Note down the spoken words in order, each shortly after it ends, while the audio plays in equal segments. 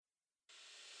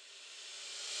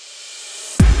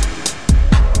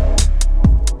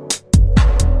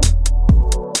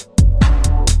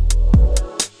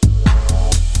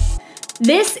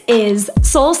This is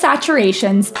Soul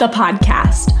Saturations, the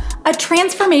podcast, a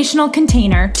transformational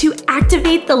container to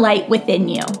activate the light within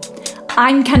you.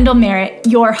 I'm Kendall Merritt,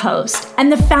 your host,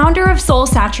 and the founder of Soul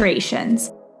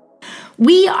Saturations.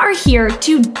 We are here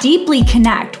to deeply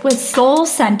connect with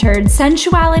soul-centered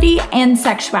sensuality and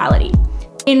sexuality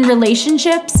in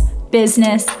relationships,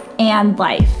 business, and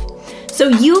life, so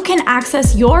you can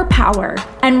access your power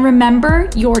and remember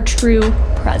your true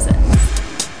presence.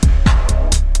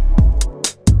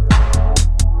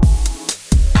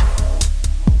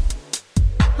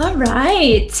 All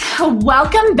right.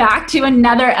 Welcome back to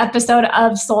another episode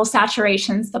of Soul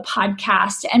Saturations, the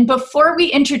podcast. And before we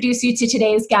introduce you to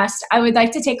today's guest, I would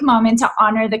like to take a moment to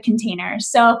honor the container.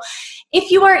 So if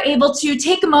you are able to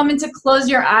take a moment to close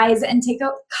your eyes and take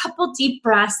a couple deep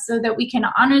breaths so that we can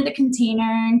honor the container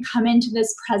and come into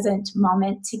this present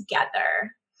moment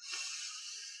together.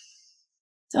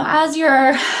 So as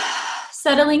you're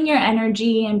settling your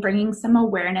energy and bringing some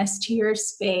awareness to your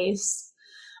space,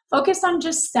 focus on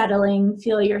just settling.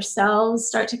 Feel your cells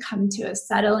start to come to a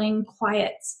settling,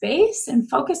 quiet space, and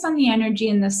focus on the energy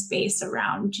in the space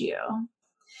around you.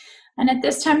 And at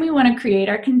this time, we want to create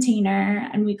our container,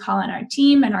 and we call in our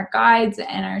team and our guides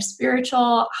and our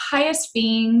spiritual highest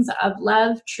beings of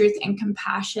love, truth, and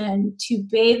compassion to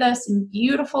bathe us in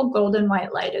beautiful golden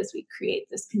white light as we create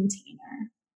this container.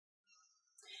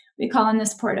 We call in the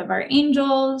support of our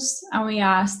angels, and we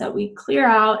ask that we clear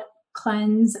out,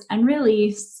 cleanse, and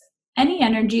release any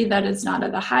energy that is not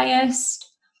of the highest,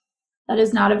 that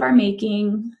is not of our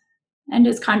making, and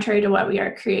is contrary to what we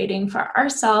are creating for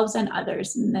ourselves and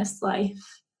others in this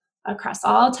life, across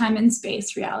all time and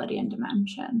space, reality, and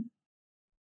dimension.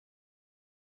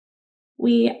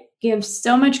 We give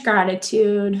so much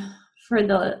gratitude for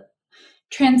the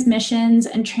transmissions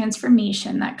and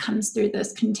transformation that comes through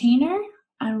this container,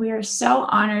 and we are so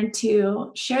honored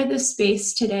to share this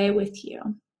space today with you.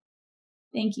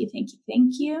 Thank you, thank you,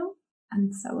 thank you.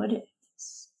 And so it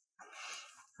is.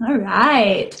 All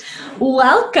right.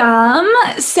 Welcome.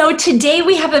 So today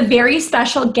we have a very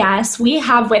special guest. We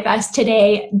have with us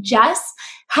today Jess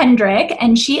Hendrick,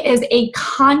 and she is a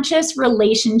conscious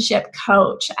relationship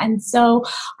coach. And so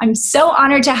I'm so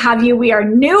honored to have you. We are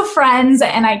new friends,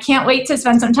 and I can't wait to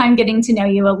spend some time getting to know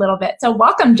you a little bit. So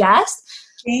welcome, Jess.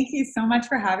 Thank you so much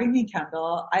for having me,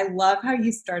 Kendall. I love how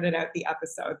you started out the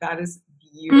episode. That is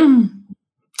beautiful.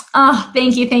 Oh,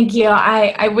 thank you. Thank you.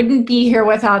 I wouldn't be here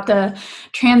without the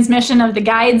transmission of the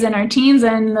guides and our teams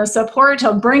and the support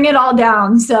to bring it all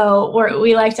down. So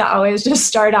we like to always just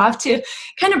start off to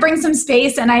kind of bring some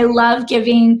space. And I love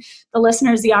giving the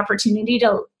listeners the opportunity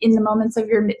to, in the moments of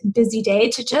your busy day,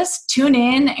 to just tune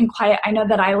in and quiet. I know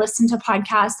that I listen to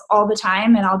podcasts all the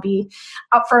time, and I'll be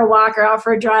out for a walk or out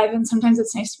for a drive. And sometimes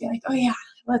it's nice to be like, oh yeah,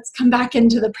 let's come back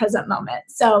into the present moment.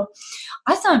 So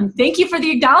awesome. Thank you for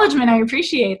the acknowledgement. I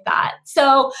appreciate that.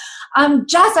 So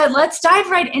Jess, let's dive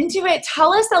right into it.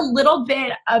 Tell us a little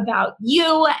bit about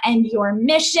you and your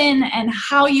mission and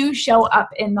how you show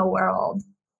up in the world.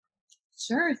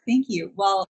 Sure. Thank you.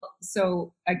 Well,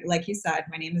 so like you said,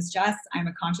 my name is Jess. I'm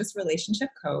a conscious relationship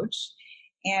coach.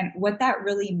 And what that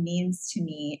really means to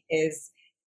me is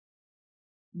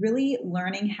really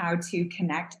learning how to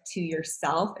connect to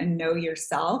yourself and know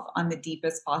yourself on the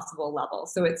deepest possible level.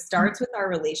 So it starts with our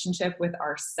relationship with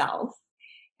ourself,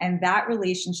 and that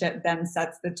relationship then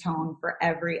sets the tone for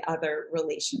every other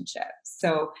relationship.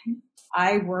 So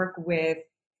I work with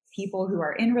people who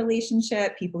are in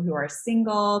relationship, people who are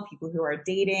single, people who are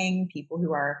dating, people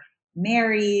who are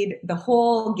married, the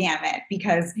whole gamut,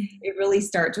 because it really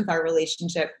starts with our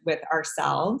relationship with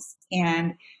ourselves.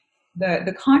 And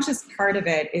the conscious part of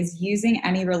it is using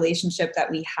any relationship that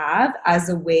we have as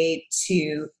a way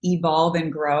to evolve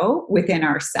and grow within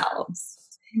ourselves.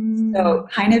 So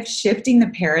kind of shifting the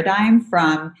paradigm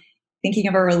from thinking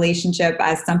of a relationship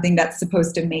as something that's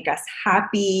supposed to make us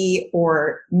happy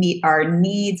or meet our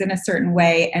needs in a certain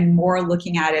way, and more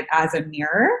looking at it as a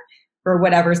mirror for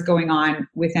whatever's going on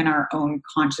within our own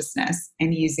consciousness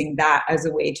and using that as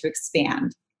a way to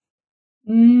expand.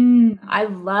 I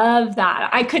love that.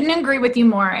 I couldn't agree with you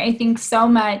more. I think so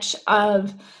much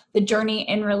of the journey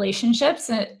in relationships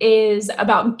is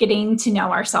about getting to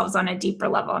know ourselves on a deeper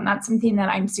level. And that's something that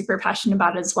I'm super passionate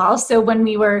about as well. So when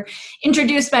we were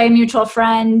introduced by a mutual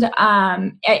friend,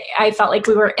 I felt like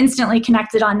we were instantly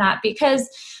connected on that, because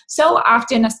so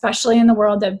often, especially in the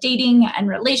world of dating and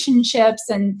relationships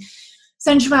and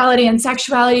sensuality and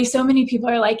sexuality, so many people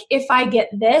are like, if I get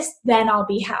this, then I'll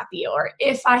be happy. Or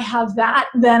if I have that,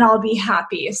 then I'll be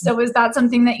happy. So is that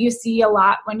something that you see a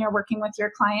lot when you're working with your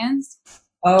clients?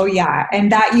 Oh yeah.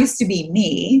 And that used to be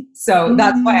me. So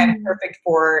that's why I'm perfect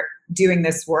for doing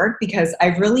this work, because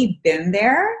I've really been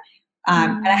there.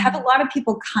 And I have a lot of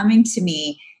people coming to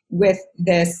me with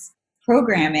this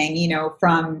programming, you know,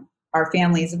 from our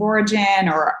families of origin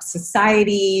or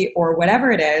society or whatever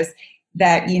it is,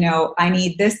 that, you know, I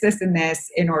need this, this, and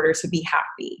this in order to be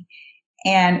happy.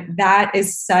 And that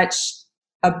is such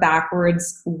a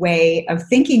backwards way of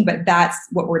thinking, but that's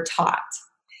what we're taught.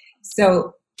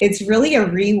 So it's really a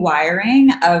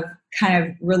rewiring of kind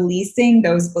of releasing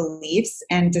those beliefs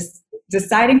and just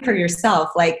deciding for yourself,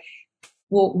 like,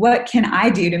 well, what can I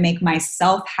do to make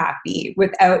myself happy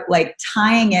without like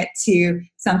tying it to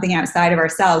something outside of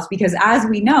ourselves? Because as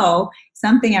we know,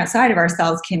 something outside of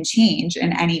ourselves can change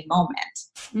in any moment.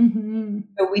 Mm-hmm.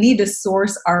 So we need to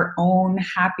source our own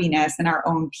happiness and our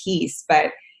own peace.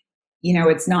 But, you know,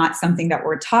 it's not something that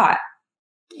we're taught.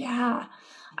 Yeah.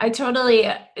 I totally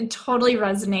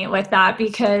resonate with that,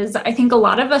 because I think a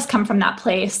lot of us come from that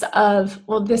place of,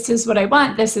 well, this is what I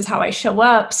want. This is how I show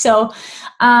up. So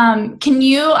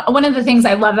one of the things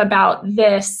I love about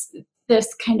this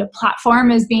kind of platform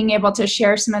is being able to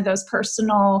share some of those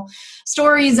personal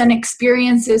stories and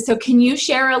experiences. So can you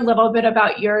share a little bit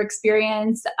about your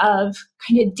experience of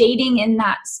kind of dating in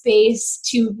that space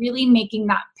to really making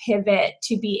that pivot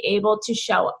to be able to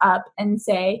show up and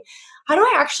say, how do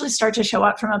I actually start to show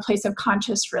up from a place of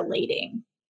conscious relating?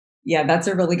 Yeah, that's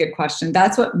a really good question.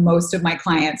 That's what most of my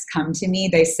clients come to me.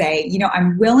 They say, you know,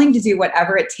 I'm willing to do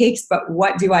whatever it takes, but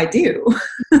what do I do?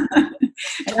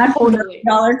 And that's a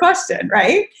 $1 question,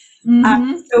 right?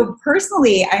 Mm-hmm. So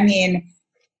personally, I mean,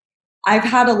 I've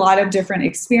had a lot of different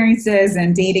experiences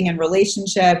in dating and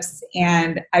relationships,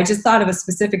 and I just thought of a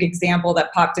specific example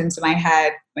that popped into my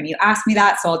head when you asked me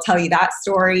that, so I'll tell you that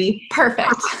story.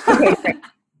 Perfect. Okay, great.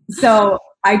 So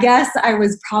I guess I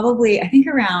was probably, I think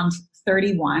around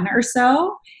 31 or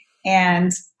so,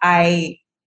 and I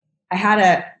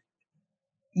had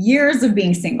years of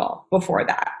being single before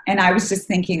that. And I was just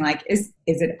thinking, like, is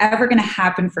it ever going to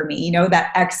happen for me? You know,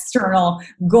 that external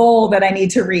goal that I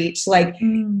need to reach. Like,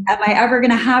 am I ever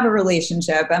going to have a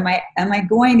relationship? Am I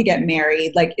going to get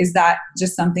married? Like, is that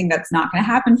just something that's not going to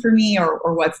happen for me, or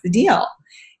what's the deal?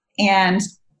 And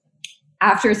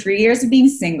after 3 years of being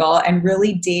single and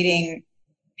really dating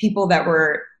people that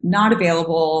were not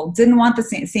available, didn't want the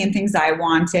same things I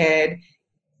wanted,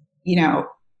 you know,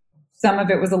 some of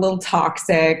it was a little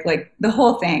toxic, like the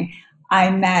whole thing.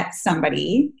 I met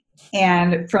somebody,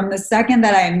 and from the second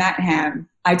that I met him,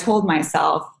 I told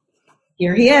myself,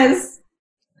 here he is.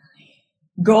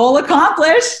 Goal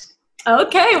accomplished.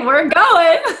 Okay, we're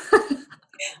going.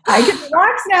 I can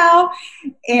relax now.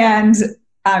 And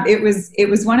it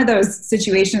was one of those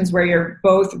situations where you're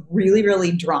both really,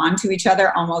 really drawn to each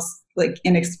other, almost like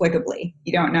inexplicably.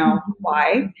 You don't know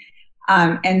why.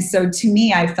 And so to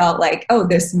me, I felt like, oh,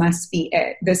 this must be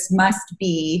it. This must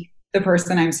be the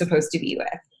person I'm supposed to be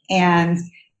with. And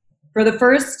for the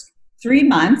first 3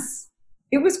 months,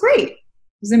 it was great. It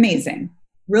was amazing.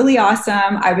 Really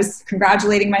awesome. I was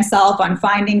congratulating myself on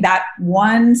finding that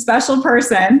one special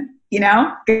person, you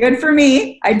know, good for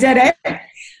me. I did it.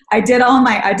 I did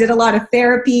a lot of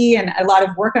therapy and a lot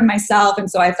of work on myself. And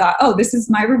so I thought, oh, this is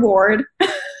my reward.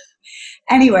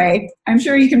 Anyway, I'm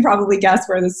sure you can probably guess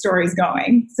where the story's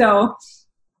going. So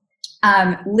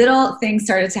little things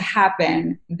started to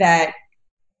happen that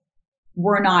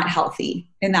were not healthy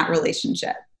in that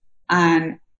relationship.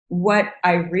 And what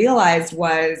I realized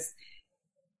was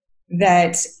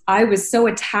that I was so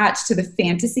attached to the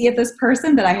fantasy of this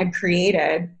person that I had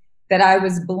created that I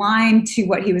was blind to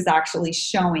what he was actually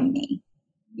showing me.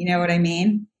 You know what I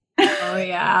mean? Oh,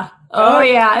 yeah. Oh,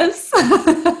 yes.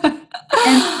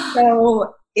 And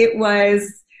so it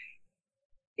was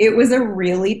a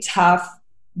really tough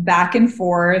back and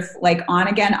forth, like on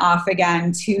again, off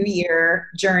again, 2-year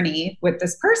journey with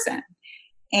this person.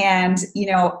 And,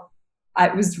 you know,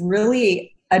 it was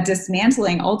really a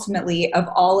dismantling ultimately of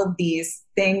all of these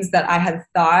things that I had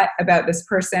thought about this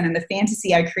person and the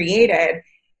fantasy I created,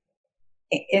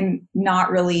 in not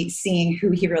really seeing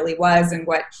who he really was and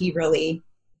what he really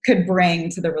could bring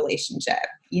to the relationship,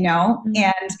 you know? Mm-hmm.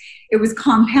 And it was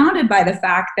compounded by the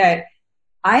fact that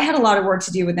I had a lot of work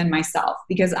to do within myself,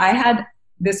 because I had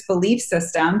this belief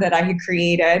system that I had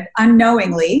created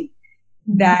unknowingly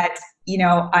that, you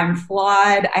know, I'm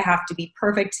flawed, I have to be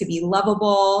perfect to be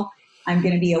lovable, I'm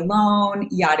going to be alone,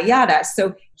 yada, yada.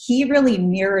 So he really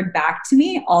mirrored back to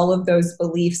me all of those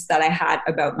beliefs that I had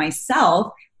about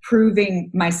myself,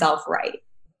 proving myself right.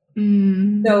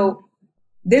 So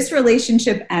this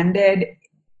relationship ended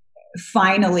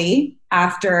finally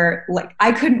after, like,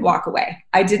 I couldn't walk away.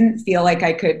 I didn't feel like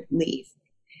I could leave.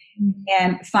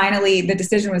 And finally, the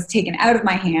decision was taken out of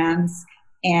my hands,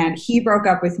 and he broke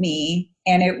up with me,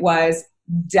 and it was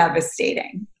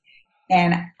devastating.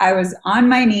 And I was on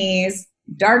my knees,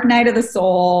 dark night of the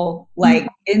soul, like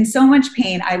in so much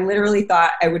pain. I literally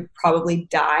thought I would probably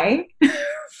die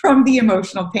from the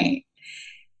emotional pain.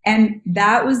 And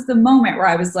that was the moment where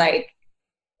I was like,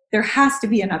 there has to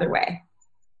be another way.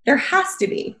 There has to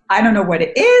be. I don't know what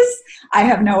it is. I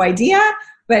have no idea,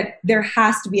 but there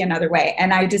has to be another way.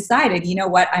 And I decided, you know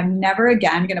what? I'm never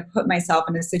again going to put myself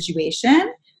in a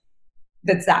situation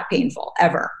that's that painful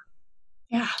ever.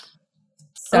 Yeah.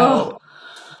 So,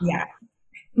 yeah.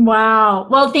 Wow.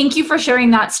 Well, thank you for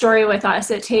sharing that story with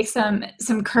us. It takes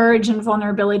some courage and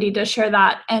vulnerability to share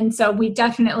that. And so we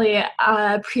definitely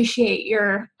appreciate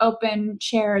your open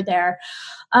share there.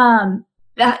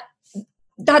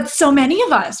 That's so many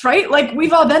of us, right? Like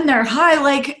we've all been there. Hi,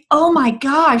 like, oh my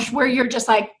gosh, where you're just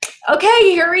like, okay,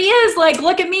 here he is. Like,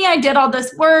 look at me. I did all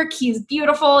this work. He's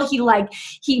beautiful.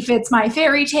 He fits my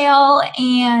fairy tale.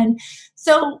 And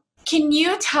so can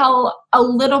you tell a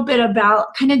little bit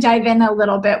about, kind of dive in a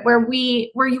little bit where you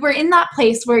were in that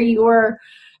place where you were,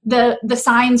 the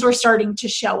signs were starting to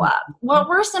show up? What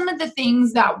were some of the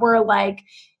things that were like,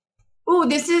 ooh,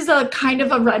 this is a kind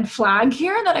of a red flag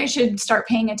here that I should start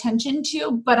paying attention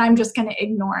to, but I'm just going to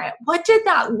ignore it? What did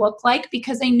that look like?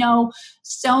 Because I know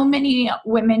so many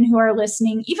women who are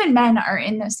listening, even men, are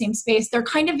in the same space. They're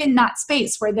kind of in that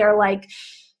space where they're like,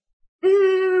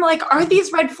 are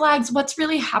these red flags? What's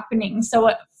really happening?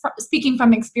 So speaking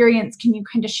from experience, can you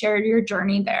kind of share your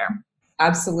journey there?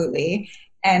 Absolutely.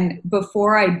 And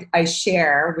before I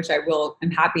share, which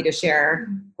I'm happy to share,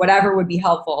 whatever would be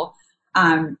helpful.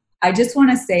 I just want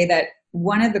to say that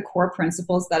one of the core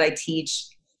principles that I teach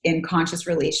in conscious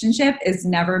relationship is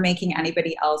never making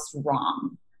anybody else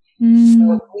wrong.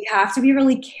 So we have to be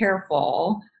really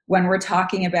careful when we're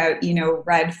talking about,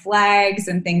 red flags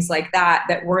and things like that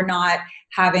we're not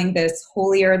having this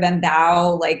holier than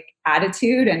thou like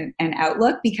attitude and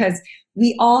outlook, because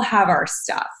we all have our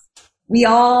stuff. We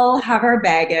all have our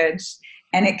baggage,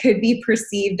 and it could be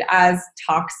perceived as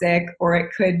toxic, or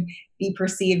it could be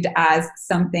perceived as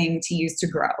something to use to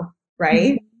grow,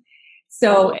 right? Mm-hmm.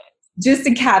 So just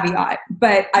a caveat,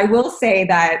 but I will say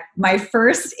that my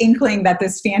first inkling that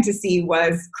this fantasy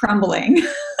was crumbling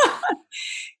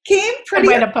came pretty...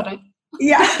 Way to put it.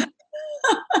 Yeah.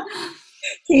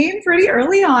 Came pretty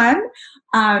early on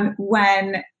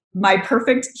when my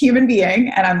perfect human being,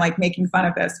 and I'm like making fun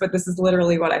of this, but this is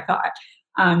literally what I thought.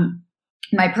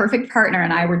 My perfect partner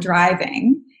and I were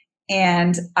driving,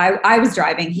 and I was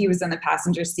driving, he was in the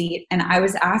passenger seat, and I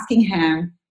was asking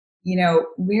him,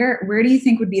 where do you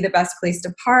think would be the best place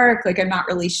to park? Like, I'm not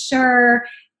really sure.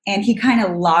 And he kind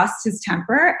of lost his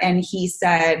temper, and he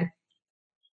said,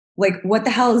 like, what the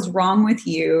hell is wrong with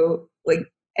you? Like,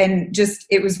 and just,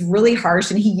 it was really harsh.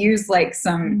 And he used like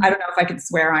some, I don't know if I could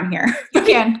swear on here. You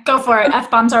can, go for it.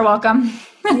 F-bombs are welcome.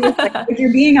 He was like, if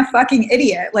you're being a fucking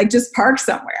idiot, like just park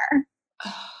somewhere.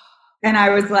 And I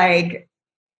was like,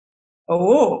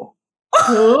 oh,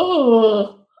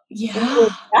 yeah.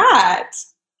 That.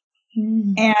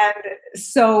 And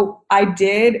so I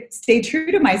did stay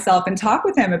true to myself and talk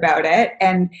with him about it.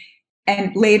 And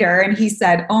later, and he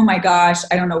said, oh my gosh,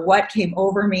 I don't know what came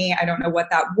over me. I don't know what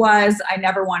that was. I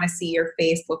never want to see your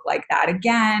face look like that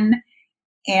again.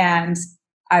 And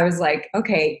I was like,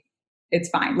 okay, it's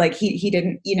fine. Like he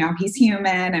didn't, he's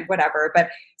human and whatever.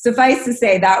 But suffice to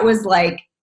say, that was like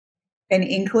an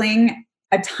inkling,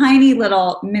 a tiny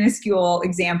little minuscule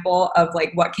example of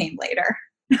like what came later.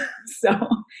 So,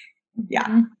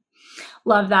 yeah.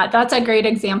 Love that. That's a great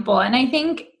example. And I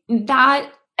think that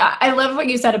I love what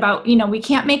you said about, we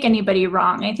can't make anybody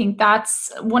wrong. I think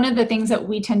that's one of the things that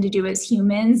we tend to do as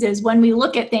humans is when we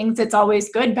look at things, it's always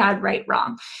good, bad, right,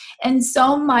 wrong. And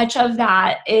so much of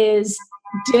that is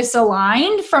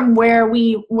disaligned from where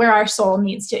our soul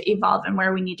needs to evolve and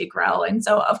where we need to grow. And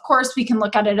so of course we can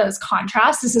look at it as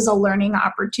contrast. This is a learning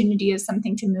opportunity, is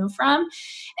something to move from.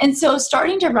 And so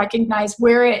starting to recognize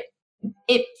where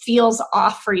it feels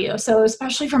off for you. So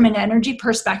especially from an energy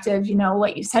perspective,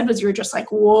 what you said was you were just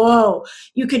like, whoa,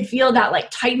 you could feel that like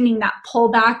tightening, that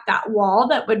pull back, that wall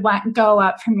that would go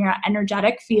up from your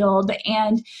energetic field.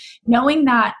 And knowing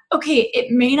that, okay,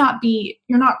 it may not be,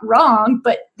 you're not wrong,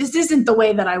 but this isn't the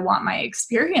way that I want my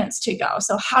experience to go.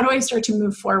 So how do I start to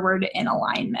move forward in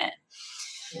alignment?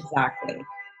 Exactly.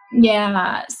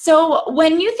 Yeah. So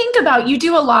when you think about, you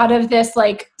do a lot of this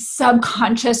like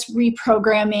subconscious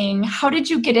reprogramming. How did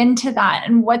you get into that?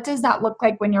 And what does that look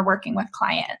like when you're working with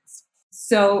clients?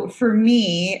 So for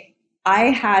me,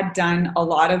 I had done a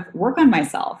lot of work on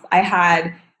myself. I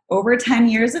had over 10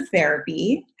 years of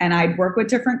therapy, and I'd work with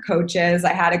different coaches.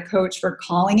 I had a coach for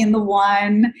calling in the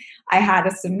one, I had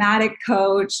a somatic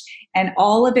coach, and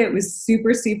all of it was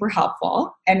super, super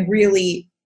helpful. And really,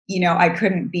 I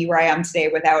couldn't be where I am today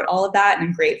without all of that. And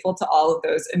I'm grateful to all of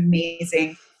those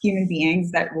amazing human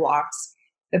beings that walked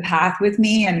the path with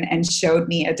me and showed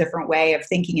me a different way of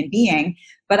thinking and being.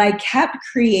 But I kept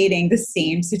creating the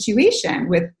same situation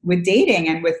with dating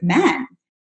and with men.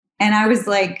 And I was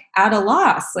like at a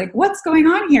loss, like, what's going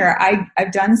on here?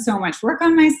 I've done so much work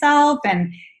on myself,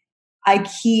 and I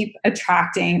keep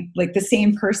attracting like the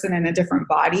same person in a different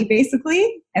body,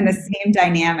 basically, and the same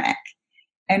dynamic.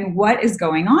 And what is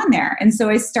going on there? And so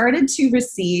I started to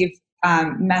receive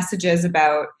messages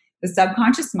about the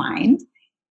subconscious mind.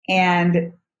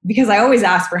 And because I always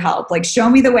ask for help, like, show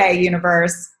me the way,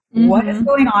 universe. What is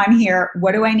going on here?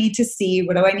 What do I need to see?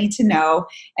 What do I need to know?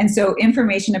 And so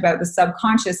information about the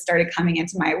subconscious started coming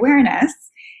into my awareness.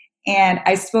 And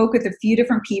I spoke with a few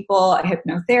different people, a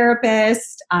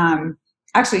hypnotherapist,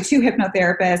 actually 2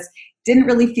 hypnotherapists. Didn't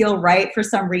really feel right for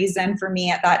some reason for me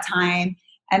at that time.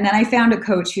 And then I found a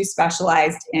coach who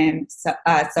specialized in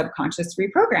subconscious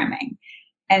reprogramming.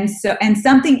 And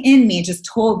something in me just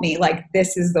told me, like,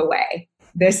 this is the way.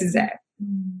 This is it.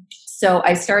 So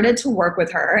I started to work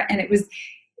with her, and it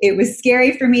was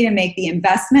scary for me to make the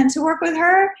investment to work with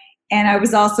her. And I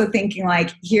was also thinking, like,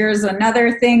 here's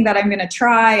another thing that I'm going to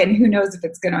try, and who knows if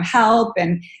it's going to help.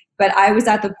 But I was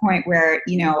at the point where,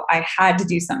 I had to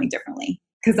do something differently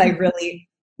because I really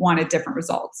wanted different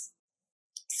results.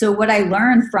 So what I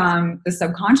learned from the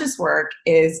subconscious work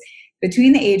is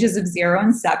between the ages of 0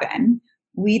 and 7,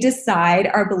 we decide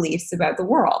our beliefs about the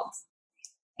world.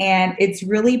 And it's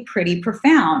really pretty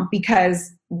profound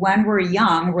because when we're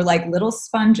young, we're like little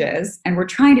sponges and we're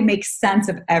trying to make sense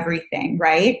of everything,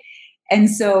 right? And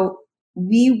so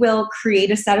we will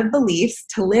create a set of beliefs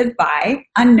to live by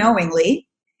unknowingly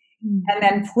and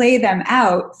then play them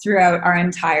out throughout our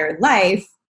entire life.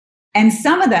 And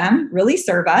some of them really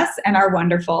serve us and are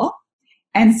wonderful,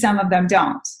 and some of them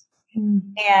don't.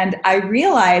 And I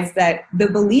realized that the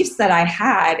beliefs that I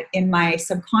had in my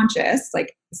subconscious,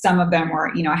 like some of them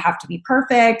were, I have to be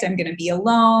perfect, I'm going to be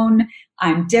alone,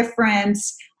 I'm different,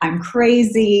 I'm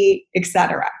crazy,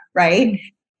 etc. Right?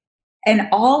 And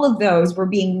all of those were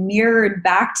being mirrored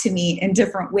back to me in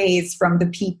different ways from the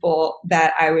people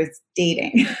that I was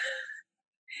dating.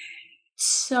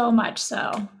 So much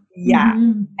so. Yeah.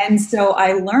 And so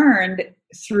I learned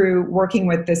through working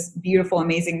with this beautiful,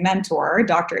 amazing mentor,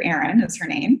 Dr. Erin is her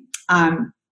name.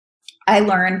 I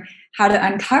learned how to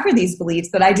uncover these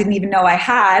beliefs that I didn't even know I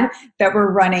had that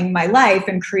were running my life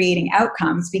and creating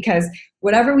outcomes, because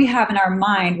whatever we have in our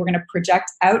mind, we're going to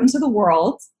project out into the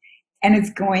world, and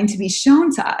it's going to be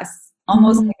shown to us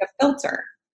almost like a filter.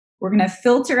 We're going to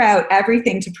filter out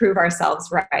everything to prove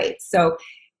ourselves right. So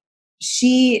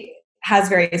she has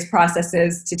various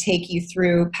processes to take you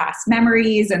through past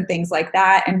memories and things like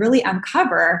that and really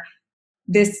uncover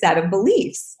this set of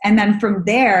beliefs. And then from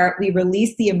there, we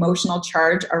release the emotional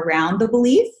charge around the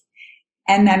belief,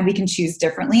 and then we can choose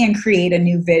differently and create a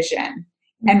new vision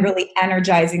and really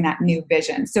energizing that new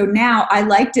vision. So now I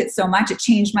liked it so much, it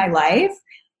changed my life.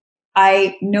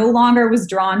 I no longer was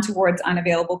drawn towards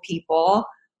unavailable people.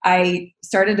 I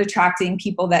started attracting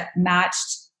people that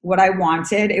matched what I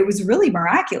wanted. It was really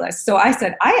miraculous. So I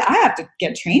said, I have to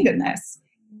get trained in this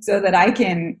so that I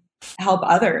can help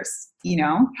others,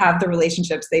 have the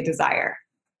relationships they desire.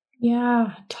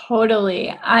 Yeah,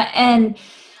 totally.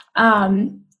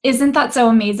 Isn't that so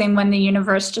amazing when the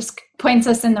universe just points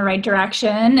us in the right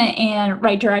direction, and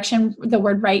right direction, the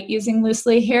word right using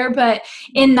loosely here, but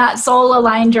in that soul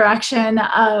aligned direction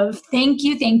of thank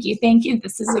you.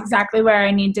 This is exactly where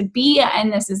I need to be.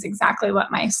 And this is exactly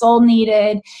what my soul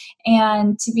needed.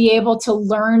 And to be able to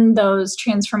learn those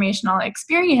transformational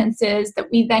experiences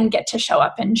that we then get to show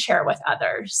up and share with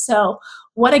others. So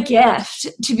what a gift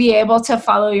to be able to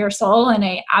follow your soul. And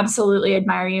I absolutely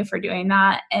admire you for doing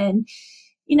that. And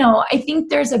I think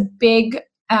there's a big,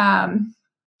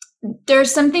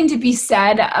 there's something to be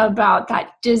said about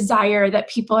that desire that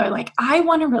people are like, I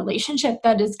want a relationship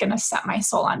that is going to set my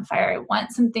soul on fire. I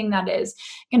want something that is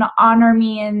going to honor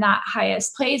me in that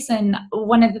highest place. And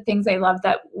one of the things I love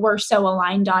that we're so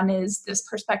aligned on is this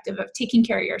perspective of taking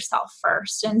care of yourself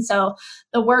first. And so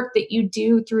the work that you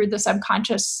do through the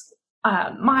subconscious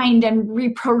mind and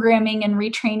reprogramming and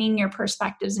retraining your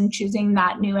perspectives and choosing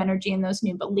that new energy and those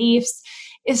new beliefs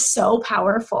is so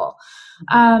powerful.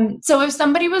 So if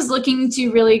somebody was looking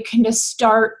to really kind of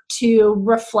start to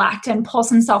reflect and pull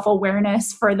some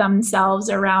self-awareness for themselves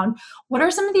around what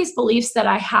are some of these beliefs that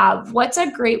I have, what's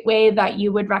a great way that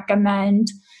you would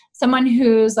recommend someone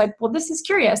who's like, well, this is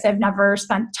curious. I've never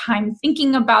spent time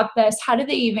thinking about this. How do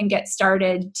they even get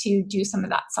started to do some of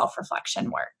that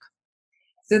self-reflection work?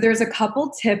 So there's a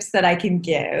couple tips that I can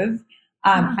give.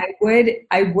 Yeah.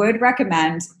 I would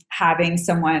recommend having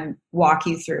someone walk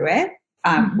you through it,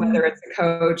 whether it's a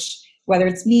coach, whether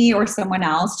it's me or someone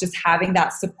else. Just having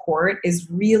that support is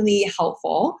really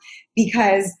helpful,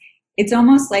 because it's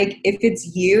almost like if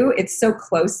it's you, it's so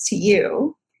close to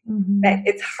you that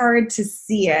it's hard to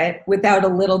see it without a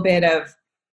little bit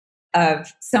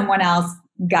of someone else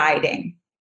guiding.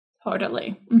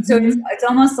 Totally. So it's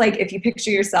almost like if you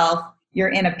picture yourself, you're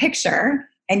in a picture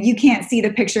and you can't see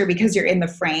the picture because you're in the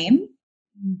frame.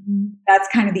 That's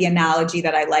kind of the analogy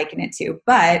that I liken it to.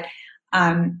 But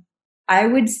I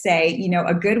would say,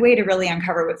 a good way to really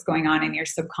uncover what's going on in your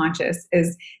subconscious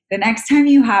is the next time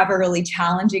you have a really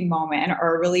challenging moment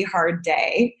or a really hard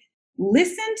day,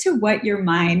 listen to what your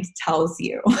mind tells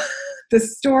you, the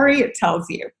story it tells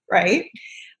you, right?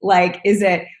 Like, is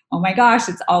it, oh my gosh,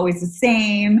 it's always the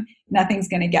same. Nothing's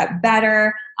going to get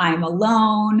better. I'm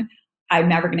alone. I'm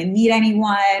never going to meet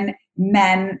anyone.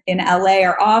 Men in LA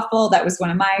are awful. That was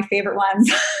one of my favorite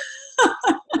ones.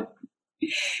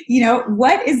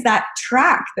 What is that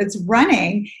track that's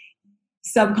running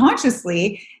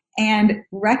subconsciously? And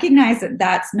recognize that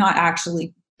that's not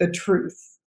actually the truth,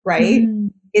 right?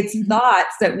 It's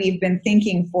thoughts that we've been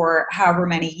thinking for however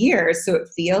many years. So it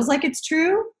feels like it's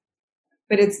true,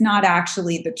 but it's not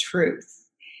actually the truth.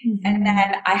 And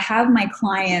then I have my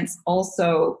clients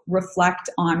also reflect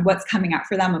on what's coming up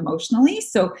for them emotionally.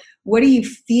 So what are you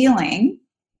feeling?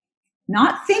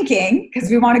 Not thinking, because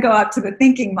we want to go up to the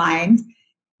thinking mind.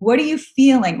 What are you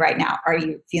feeling right now? Are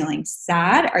you feeling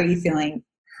sad? Are you feeling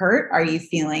hurt? Are you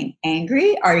feeling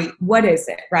angry? What is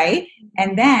it, right?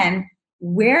 And then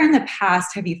where in the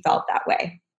past have you felt that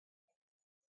way?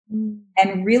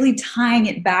 And really tying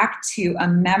it back to a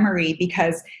memory,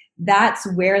 because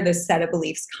that's where the set of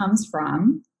beliefs comes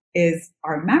from, is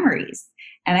our memories.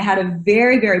 And I had a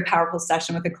very, very powerful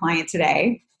session with a client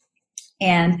today.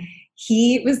 And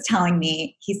he was telling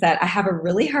me, he said, I have a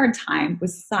really hard time with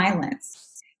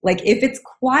silence. Like if it's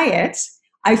quiet,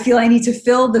 I feel I need to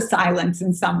fill the silence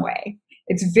in some way.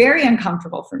 It's very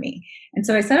uncomfortable for me. And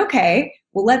so I said, okay,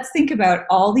 well, let's think about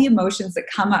all the emotions that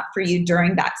come up for you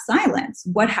during that silence.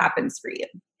 What happens for you?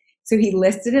 So he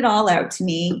listed it all out to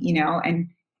me, and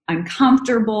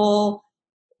uncomfortable,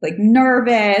 like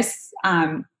nervous,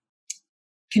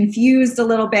 confused a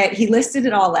little bit. He listed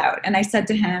it all out. And I said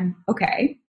to him,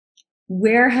 okay,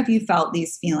 where have you felt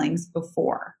these feelings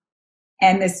before?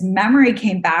 And this memory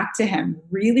came back to him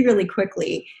really, really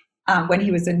quickly when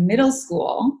he was in middle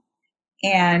school.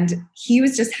 And he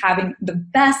was just having the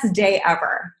best day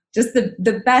ever, just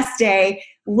the best day,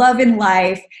 love in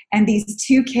life. And these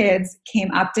two kids came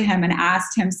up to him and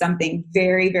asked him something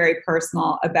very, very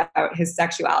personal about his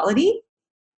sexuality.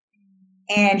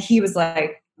 And he was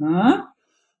like, huh?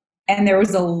 And there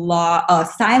was a lot of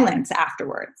silence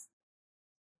afterwards,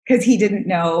 because he didn't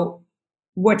know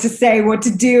what to say, what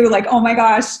to do, like, oh my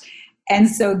gosh. And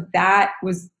so that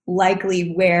was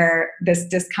likely where this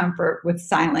discomfort with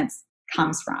silence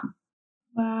comes from.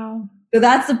 Wow. So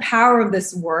that's the power of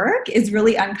this work, is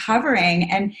really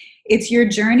uncovering, and it's your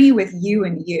journey with you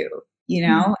and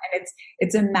and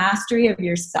it's a mastery of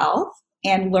yourself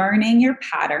and learning your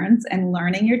patterns and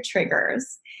learning your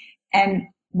triggers. And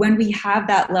when we have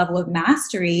that level of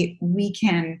mastery, we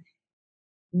can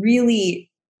really,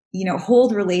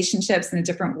 hold relationships in a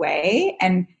different way.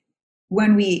 And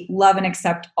when we love and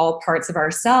accept all parts of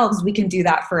ourselves, we can do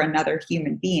that for another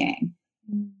human being.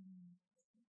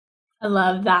 I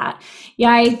love that.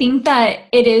 Yeah, I think that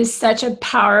it is such a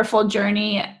powerful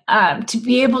journey to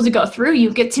be able to go through.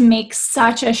 You get to make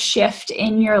such a shift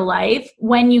in your life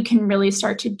when you can really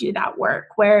start to do that work,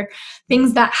 where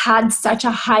things that had such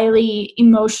a highly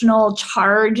emotional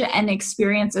charge and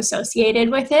experience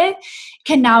associated with it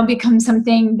can now become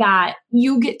something that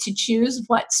you get to choose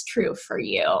what's true for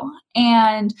you.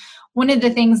 And one of the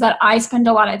things that I spend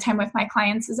a lot of time with my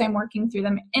clients as I'm working through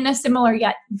them in a similar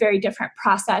yet very different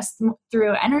process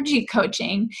through energy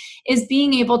coaching is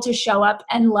being able to show up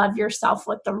and love yourself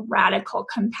with the radical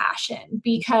compassion.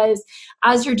 Because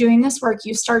as you're doing this work,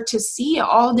 you start to see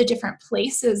all the different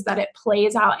places that it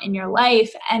plays out in your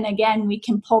life. And again, we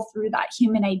can pull through that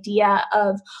human idea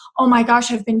of, oh my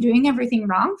gosh, I've been doing everything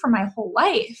wrong for my whole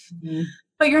life.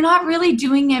 but you're not really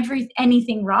doing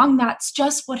anything wrong. That's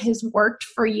just what has worked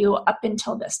for you up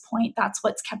until this point. That's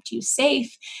what's kept you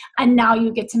safe. And now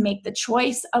you get to make the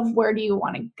choice of where do you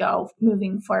want to go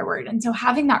moving forward. And so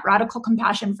having that radical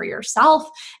compassion for yourself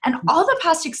and all the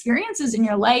past experiences in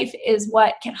your life is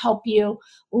what can help you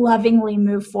lovingly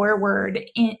move forward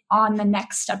on the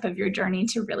next step of your journey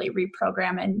to really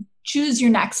reprogram and choose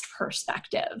your next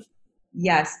perspective.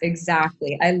 Yes,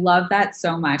 exactly. I love that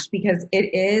so much because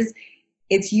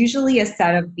it's usually a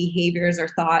set of behaviors or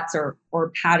thoughts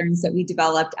or patterns that we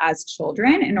developed as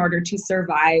children in order to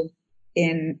survive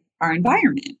in our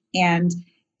environment. And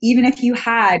even if you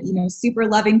had, super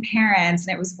loving parents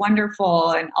and it was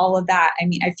wonderful and all of that, I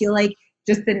mean, I feel like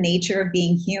just the nature of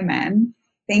being human,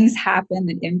 things happen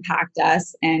that impact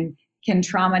us and can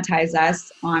traumatize us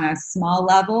on a small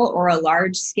level or a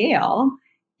large scale.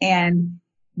 And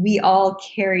we all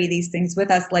carry these things with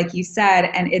us, like you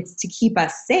said, and it's to keep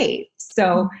us safe.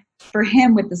 So for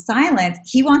him with the silence,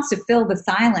 he wants to fill the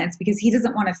silence because he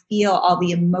doesn't want to feel all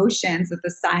the emotions that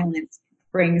the silence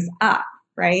brings up,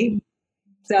 right?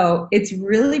 So it's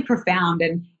really profound.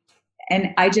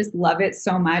 And I just love it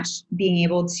so much being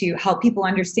able to help people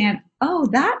understand, oh,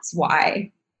 that's why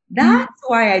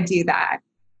I do that.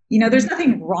 There's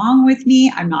nothing wrong with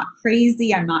me. I'm not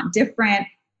crazy. I'm not different.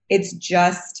 It's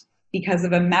just because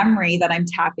of a memory that I'm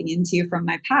tapping into from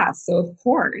my past. So of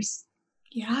course.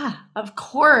 Yeah, of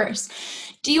course.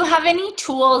 Do you have any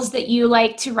tools that you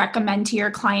like to recommend to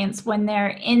your clients when they're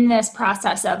in this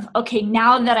process of, okay,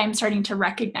 now that I'm starting to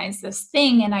recognize this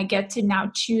thing and I get to now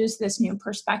choose this new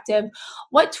perspective,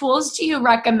 what tools do you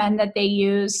recommend that they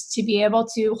use to be able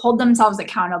to hold themselves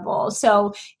accountable?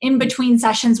 So in between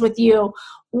sessions with you,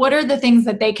 what are the things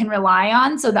that they can rely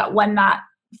on so that when that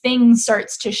thing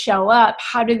starts to show up,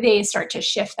 how do they start to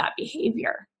shift that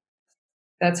behavior?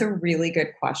 That's a really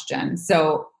good question.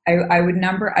 So I would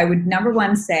number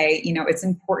one say, it's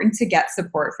important to get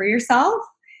support for yourself.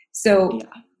 So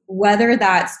whether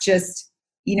that's just,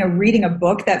 reading a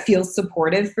book that feels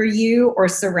supportive for you or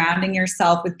surrounding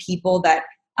yourself with people that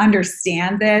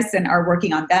understand this and are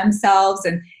working on themselves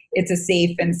and it's a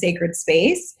safe and sacred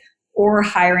space, or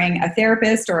hiring a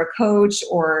therapist or a coach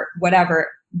or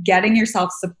whatever, getting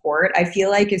yourself support, I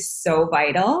feel like is so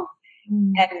vital.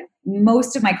 And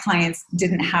most of my clients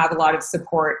didn't have a lot of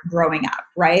support growing up,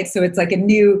 right? So it's like a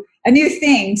new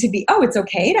thing to be, oh, it's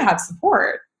okay to have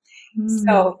support.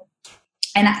 So,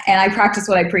 and I practice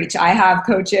what I preach. I have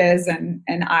coaches and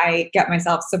I get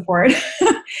myself support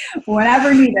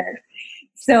whenever needed.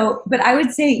 So, but I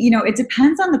would say, it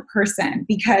depends on the person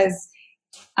because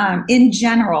in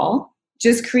general,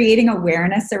 just creating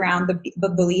awareness around the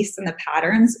beliefs and the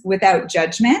patterns without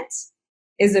judgment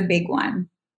is a big one.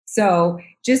 So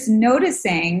just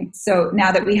noticing, so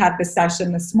now that we had the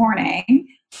session this morning,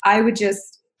 I would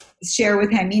just share with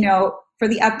him, for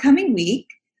the upcoming week,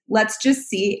 let's just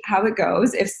see how it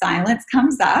goes. If silence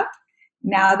comes up,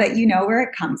 now that you know where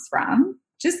it comes from,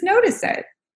 just notice it.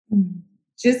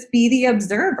 Just be the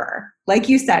observer. Like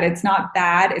you said, it's not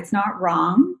bad. It's not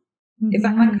wrong. If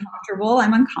I'm uncomfortable,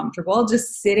 I'm uncomfortable.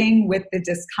 Just sitting with the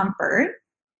discomfort.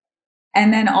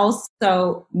 And then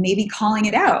also maybe calling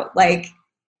it out. Like,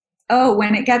 oh,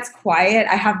 when it gets quiet,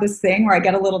 I have this thing where I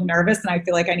get a little nervous and I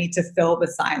feel like I need to fill the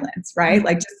silence, right?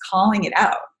 Like just calling it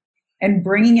out and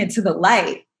bringing it to the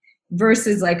light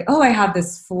versus like, oh, I have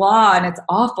this flaw and it's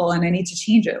awful and I need to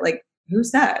change it. Like, who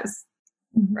says,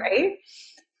 right?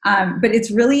 But it's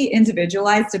really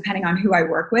individualized depending on who I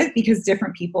work with because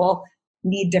different people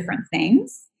need different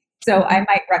things. So I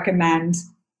might recommend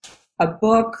a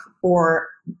book, or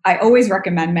I always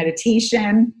recommend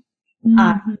meditation.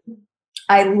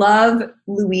 I love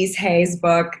Louise Hay's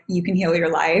book, You Can Heal Your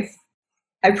Life.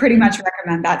 I pretty much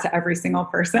recommend that to every single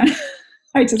person.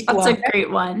 I just love it. That's a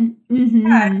great one.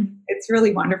 Yeah, it's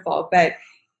really wonderful.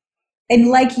 And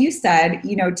like you said,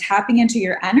 tapping into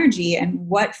your energy and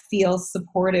what feels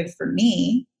supportive for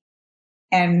me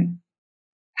and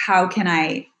how can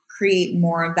I create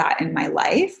more of that in my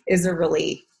life is a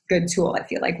really good tool, I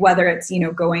feel like, whether it's,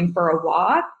 going for a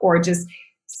walk or just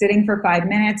sitting for 5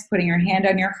 minutes, putting your hand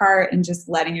on your heart and just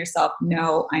letting yourself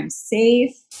know I'm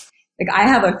safe. Like I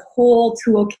have a whole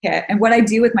toolkit. And what I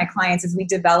do with my clients is we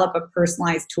develop a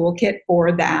personalized toolkit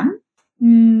for them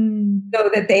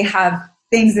so that they have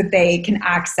things that they can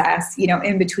access,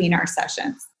 in between our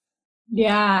sessions.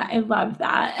 Yeah, I love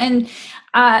that. And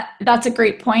that's a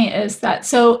great point is that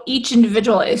so each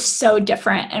individual is so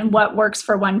different and what works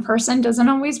for one person doesn't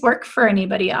always work for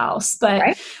anybody else. But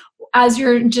right? as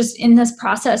you're just in this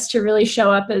process, to really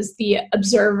show up as the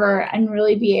observer and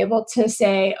really be able to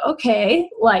say, okay,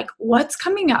 like what's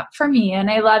coming up for me?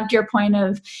 And I loved your point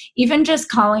of even just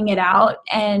calling it out.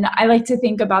 And I like to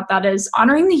think about that as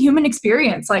honoring the human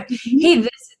experience. Like, hey,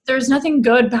 there's nothing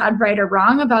good, bad, right, or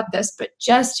wrong about this, but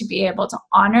just to be able to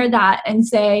honor that and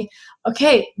say,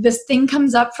 okay, this thing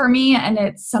comes up for me and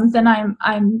it's something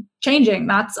I'm changing.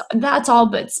 That's all.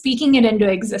 But speaking it into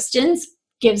existence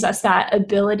gives us that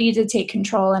ability to take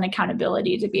control and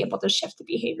accountability to be able to shift the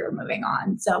behavior moving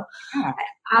on. So I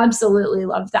absolutely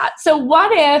love that. So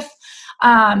what if,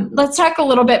 let's talk a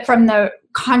little bit from the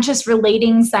conscious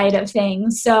relating side of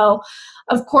things. So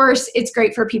of course, it's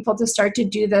great for people to start to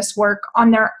do this work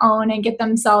on their own and get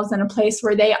themselves in a place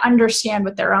where they understand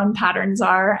what their own patterns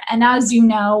are. And as you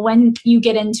know, when you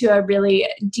get into a really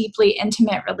deeply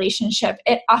intimate relationship,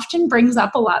 it often brings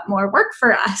up a lot more work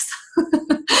for us.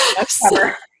 That's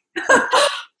forever.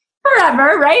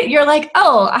 Forever, right? You're like,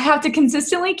 oh, I have to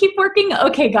consistently keep working?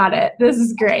 Okay, got it. This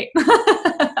is great.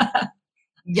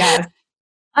 Yes.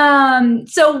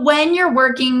 So when you're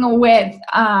working with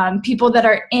people that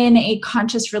are in a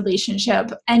conscious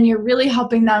relationship and you're really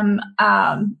helping them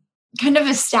kind of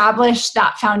establish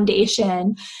that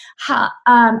foundation, how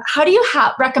do you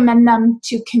recommend them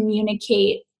to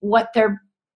communicate what their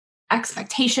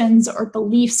expectations or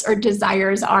beliefs or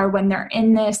desires are when they're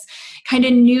in this kind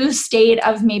of new state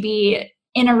of maybe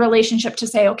in a relationship, to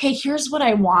say, okay, here's what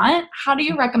I want? How do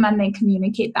you recommend they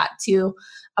communicate that to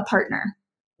a partner?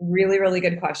 Really, really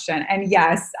good question. And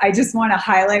yes, I just want to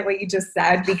highlight what you just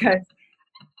said, because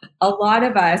a lot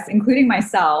of us, including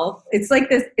myself, it's like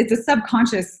this, it's a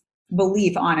subconscious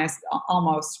belief,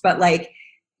 almost, but like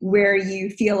where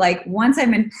you feel like once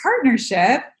I'm in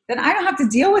partnership, then I don't have to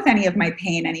deal with any of my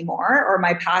pain anymore or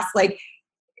my past. Like,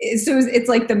 so it's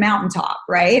like the mountaintop,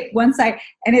 right?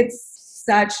 And it's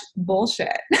such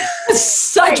bullshit.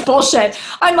 Such bullshit.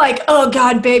 I'm like, oh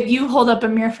God, babe, you hold up a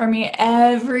mirror for me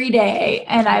every day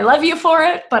and I love you for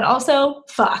it, but also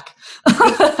fuck.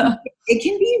 It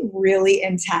can be really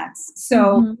intense.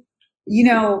 So, you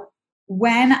know,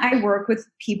 when I work with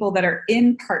people that are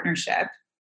in partnership,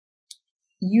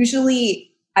 usually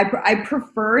I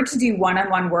prefer to do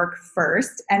one-on-one work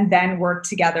first and then work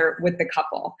together with the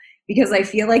couple, because I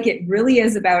feel like it really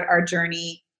is about our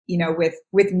journey, you know,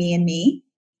 with me and me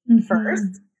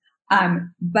first.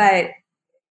 But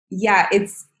yeah,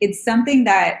 it's something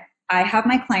that I have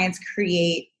my clients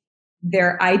create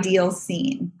their ideal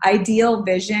scene, ideal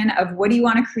vision of what do you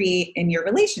want to create in your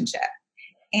relationship,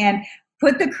 and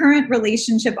put the current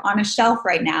relationship on a shelf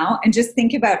right now and just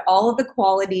think about all of the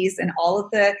qualities and all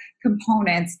of the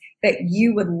components that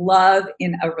you would love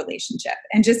in a relationship,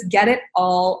 and just get it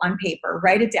all on paper,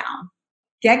 write it down,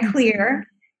 get clear.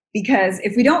 Because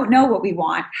if we don't know what we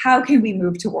want, how can we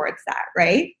move towards that,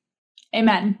 right?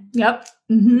 Amen. Yep.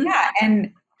 Yeah,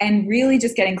 and really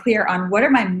just getting clear on what are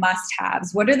my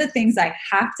must-haves, what are the things I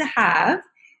have to have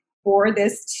for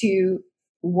this to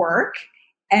work,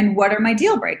 and what are my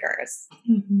deal breakers.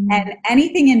 And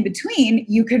anything in between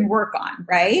you can work on,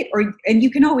 right? And you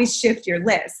can always shift your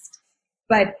list.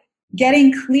 But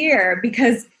getting clear,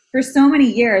 because for so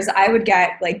many years I would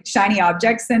get like shiny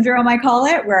object syndrome, I call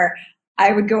it, where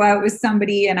I would go out with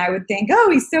somebody and I would think, oh,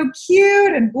 he's so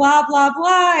cute and blah, blah,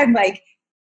 blah. And like,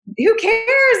 who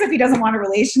cares if he doesn't want a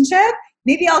relationship?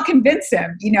 Maybe I'll convince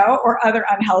him, you know, or other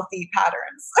unhealthy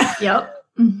patterns. Yep.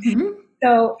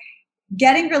 So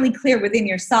getting really clear within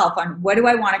yourself on what do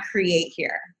I want to create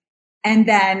here? And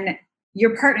then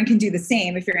your partner can do the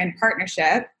same if you're in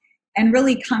partnership, and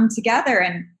really come together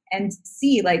and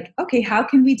see like, okay, how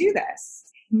can we do this?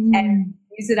 And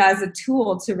use it as a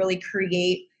tool to really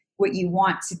create what you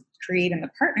want to create in the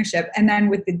partnership. And then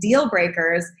with the deal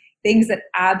breakers, things that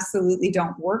absolutely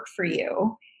don't work for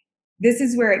you, this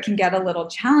is where it can get a little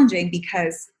challenging,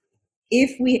 because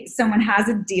if someone has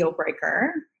a deal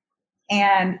breaker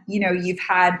and, you know, you've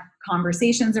had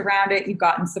conversations around it, you've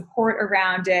gotten support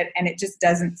around it, and it just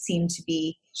doesn't seem to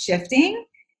be shifting,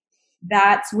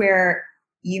 that's where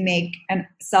you make a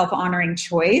self-honoring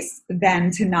choice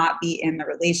then to not be in the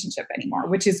relationship anymore,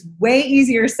 which is way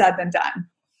easier said than done.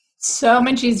 So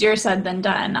much easier said than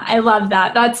done. I love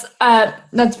that.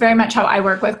 That's very much how I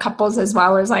work with couples as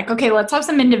well. Is like, okay, let's have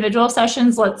some individual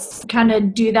sessions. Let's kind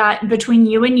of do that between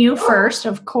you and you first,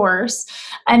 of course,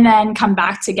 and then come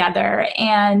back together.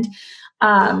 And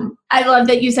I love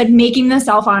that you said making the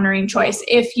self-honoring choice.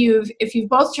 If you've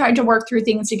both tried to work through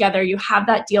things together, you have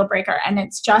that deal breaker and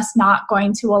it's just not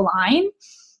going to align,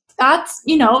 that's,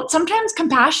 sometimes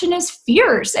compassion is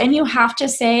fierce, and you have to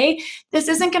say, this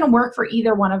isn't going to work for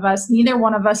either one of us. Neither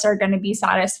one of us are going to be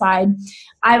satisfied.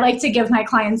 I like to give my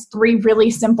clients 3 really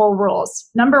simple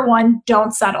rules. Number 1,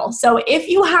 don't settle. So if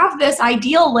you have this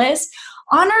ideal list,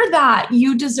 honor that.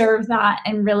 You deserve that,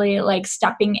 and really like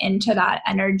stepping into that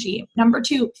energy. Number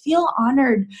 2, feel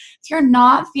honored. If you're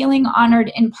not feeling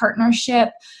honored in partnership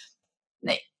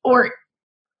or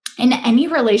in any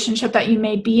relationship that you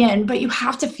may be in, but you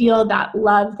have to feel that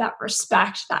love, that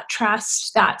respect, that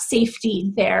trust, that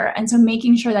safety there. And so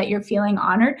making sure that you're feeling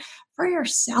honored for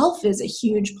yourself is a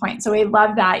huge point. So I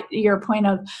love that, your point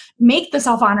of make the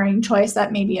self-honoring choice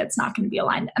that maybe it's not going to be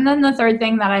aligned. And then the third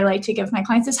thing that I like to give my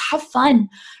clients is have fun,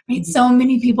 right? So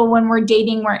many people when we're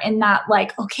dating, we're in that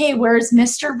like, okay, where's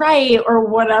Mr. Right or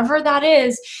whatever that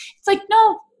is. It's like,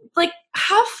 no, like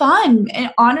have fun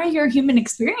and honor your human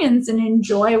experience and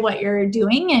enjoy what you're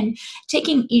doing, and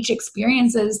taking each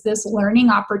experience as this learning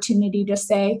opportunity to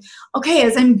say, okay,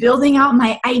 as I'm building out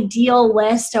my ideal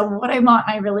list of what I want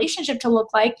my relationship to look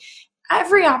like,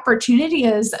 every opportunity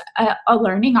is a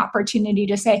learning opportunity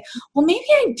to say, well, maybe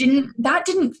that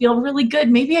didn't feel really good.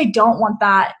 Maybe I don't want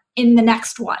that in the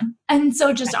next one. And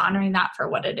so just honoring that for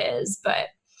what it is. But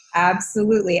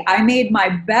absolutely. I made my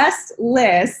best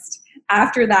list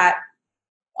after that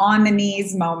on the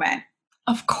knees moment.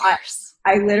 Of course.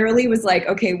 I literally was like,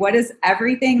 okay, what is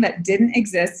everything that didn't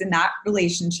exist in that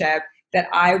relationship that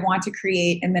I want to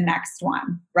create in the next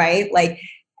one, right? Like,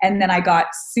 and then I got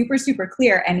super, super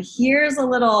clear. And here's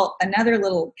another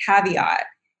little caveat.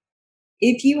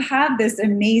 If you have this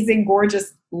amazing,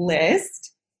 gorgeous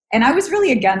list, and I was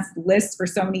really against lists for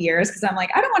so many years because I'm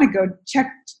like, I don't want to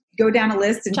go down a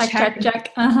list and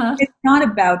check. Uh-huh. It's not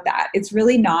about that. It's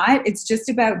really not. It's just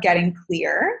about getting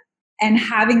clear and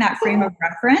having that frame of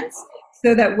reference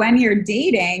so that when you're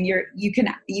dating, you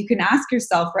can ask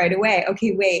yourself right away,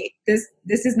 okay, wait, this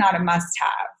is not a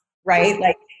must-have, right?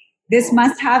 Like this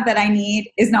must-have that I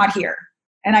need is not here.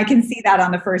 And I can see that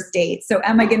on the first date. So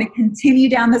am I going to continue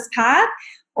down this path,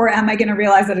 or am I going to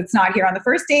realize that it's not here on the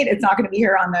first date? It's not going to be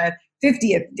here on the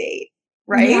 50th date,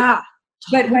 right? Yeah.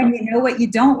 But when you know what you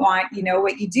don't want, you know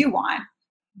what you do want.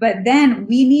 But then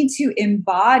we need to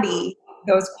embody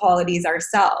those qualities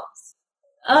ourselves.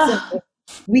 So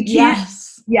we can't,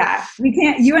 we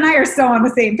can't, you and I are so on the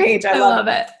same page. I love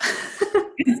it.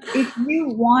 If you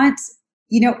want,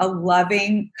 a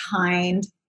loving, kind,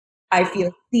 I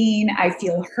feel seen, I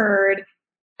feel heard,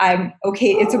 I'm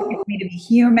okay, it's okay for me to be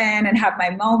human and have my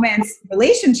moments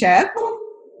relationship,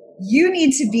 you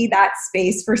need to be that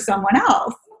space for someone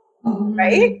else.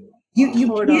 Right? You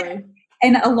totally. Can't,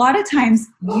 and a lot of times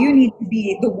you need to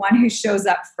be the one who shows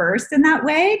up first in that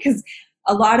way, because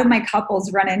a lot of my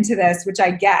couples run into this, which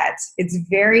I get. It's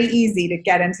very easy to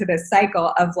get into this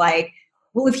cycle of like,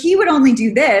 well, if he would only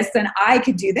do this, then I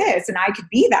could do this and I could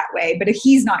be that way. But if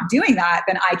he's not doing that,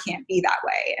 then I can't be that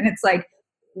way. And it's like,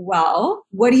 well,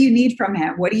 what do you need from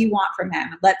him? What do you want from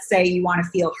him? Let's say you want to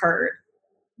feel heard.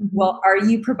 Well, are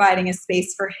you providing a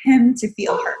space for him to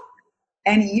feel heard?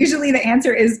 And usually the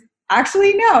answer is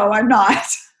actually, no, I'm not.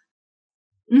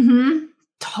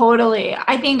 Totally.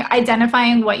 I think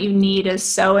identifying what you need is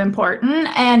so important,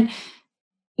 and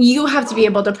you have to be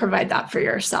able to provide that for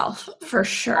yourself for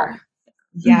sure.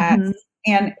 Yes.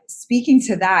 And speaking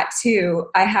to that too,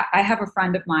 I have a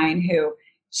friend of mine who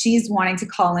she's wanting to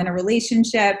call in a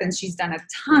relationship, and she's done a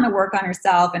ton of work on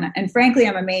herself. And frankly,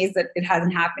 I'm amazed that it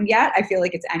hasn't happened yet. I feel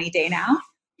like it's any day now.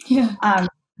 Yeah.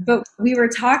 But we were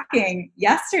talking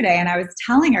yesterday and I was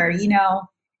telling her,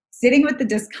 sitting with the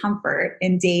discomfort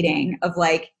in dating of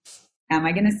like, am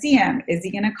I going to see him? Is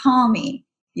he going to call me?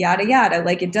 Yada, yada.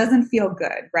 Like it doesn't feel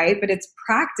good, right? But it's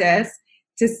practice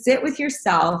to sit with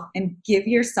yourself and give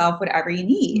yourself whatever you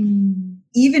need.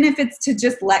 Even if it's to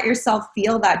just let yourself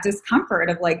feel that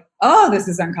discomfort of like, oh, this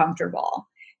is uncomfortable.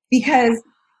 Because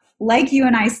like you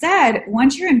and I said,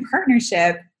 once you're in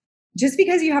partnership, just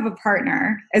because you have a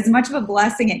partner, as much of a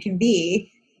blessing it can be,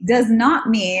 does not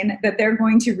mean that they're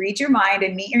going to read your mind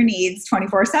and meet your needs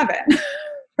 24/7,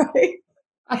 right?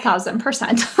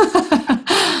 1,000%.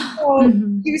 So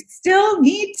you still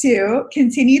need to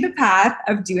continue the path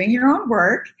of doing your own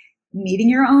work, meeting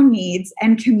your own needs,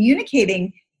 and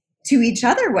communicating to each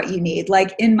other what you need.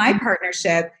 Like in my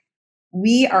partnership,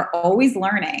 we are always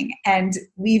learning, and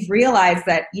we've realized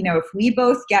that, if we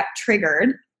both get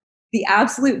triggered, the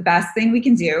absolute best thing we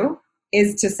can do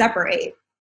is to separate.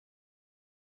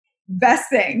 Best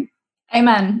thing.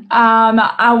 Amen.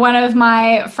 One of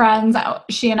my friends,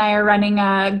 she and I are running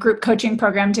a group coaching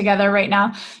program together right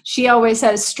now. She always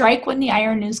says, strike when the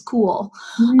iron is cool,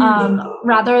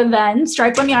 rather than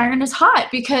strike when the iron is hot,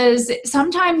 because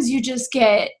sometimes you just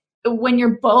get, when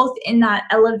you're both in that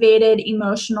elevated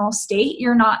emotional state,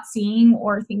 you're not seeing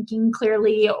or thinking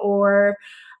clearly, or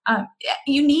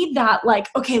you need that, like,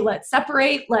 okay, let's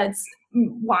separate, let's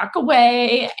walk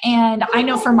away. And I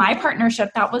know for my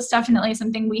partnership, that was definitely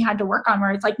something we had to work on,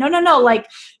 where it's like, no, like,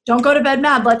 don't go to bed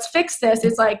mad, let's fix this.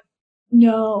 It's like,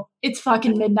 no, it's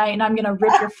fucking midnight and I'm gonna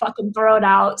rip your fucking throat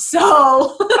out,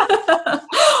 so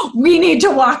we need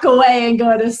to walk away and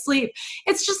go to sleep.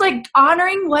 It's just like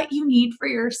honoring what you need for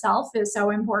yourself is so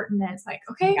important. It's like,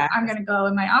 okay, I'm gonna go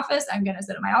in my office, I'm gonna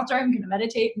sit at my altar, I'm gonna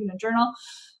meditate, I'm gonna journal.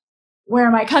 Where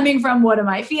am I coming from? What am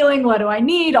I feeling? What do I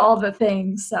need? All the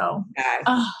things. So,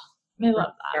 I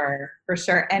love that. For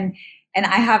sure. And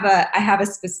I have a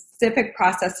specific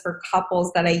process for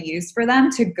couples that I use for them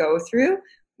to go through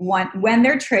when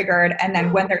they're triggered, and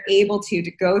then when they're able to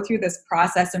go through this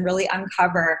process and really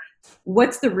uncover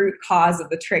what's the root cause of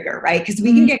the trigger, right? Because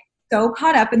we can get so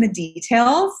caught up in the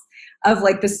details of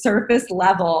like the surface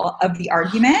level of the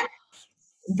argument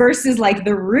versus like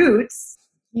the roots.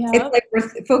 Yep. It's like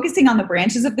we're focusing on the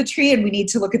branches of the tree and we need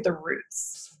to look at the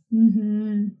roots.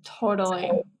 Totally.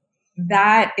 So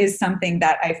that is something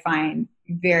that I find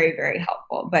very, very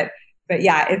helpful. But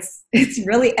yeah, it's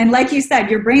really, and like you said,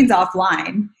 your brain's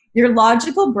offline. Your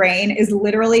logical brain is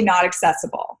literally not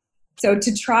accessible. So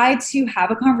to try to have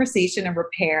a conversation and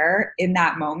repair in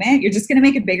that moment, you're just going to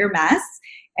make a bigger mess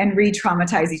and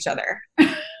re-traumatize each other.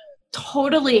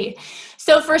 Totally.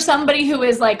 So for somebody who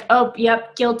is like, oh,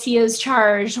 yep, guilty as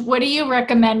charged, what do you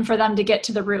recommend for them to get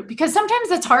to the root? Because sometimes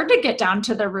it's hard to get down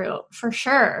to the root, for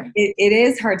sure. It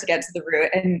is hard to get to the root.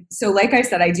 And so like I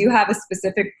said, I do have a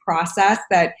specific process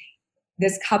that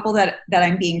this couple that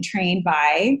I'm being trained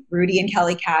by, Rudy and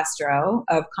Kelly Castro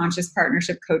of Conscious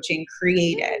Partnership Coaching,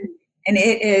 created. And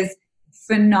it is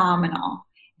phenomenal.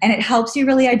 And it helps you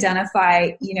really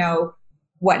identify,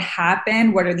 what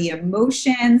happened, what are the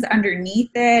emotions underneath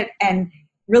it, and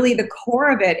really the core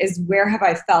of it is, where have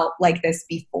I felt like this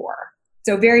before?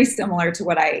 So very similar to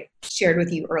what I shared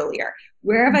with you earlier.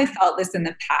 Where have I felt this in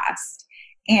the past?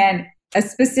 And a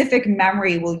specific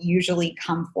memory will usually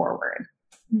come forward.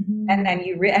 And then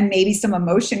and maybe some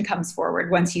emotion comes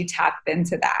forward once you tap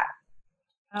into that.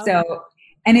 Okay. So,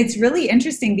 and it's really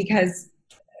interesting because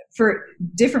for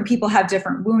different people have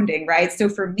different wounding, right? So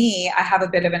for me, I have a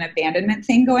bit of an abandonment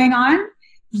thing going on.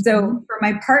 So for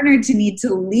my partner to need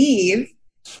to leave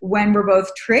when we're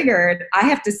both triggered, I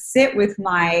have to sit with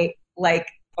my, like,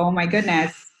 oh my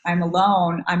goodness, I'm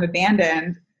alone, I'm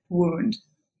abandoned wound.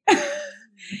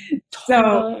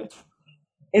 So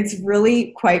it's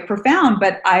really quite profound,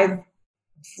 but I've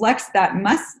flexed that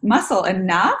muscle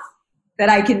enough that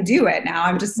I can do it now.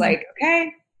 I'm just like,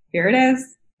 okay, here it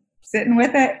is. Sitting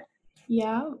with it.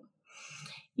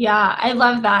 Yeah, I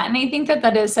love that. And I think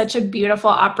that is such a beautiful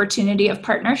opportunity of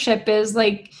partnership, is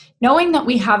like knowing that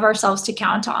we have ourselves to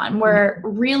count on. We're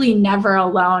really never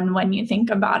alone when you think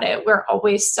about it. We're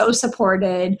always so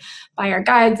supported by our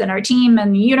guides and our team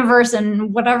and the universe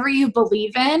and whatever you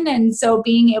believe in. And so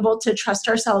being able to trust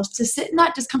ourselves to sit in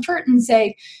that discomfort and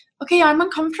say, okay, I'm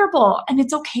uncomfortable, and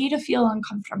it's okay to feel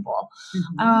uncomfortable.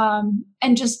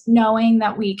 And just knowing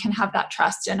that we can have that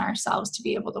trust in ourselves to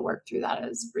be able to work through that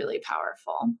is really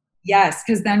powerful. Yes,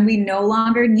 because then we no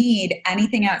longer need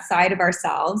anything outside of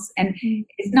ourselves. And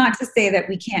it's not to say that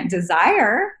we can't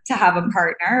desire to have a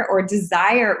partner or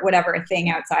desire whatever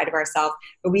thing outside of ourselves,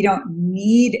 but we don't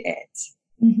need it.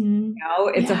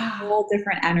 It's a whole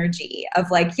different energy of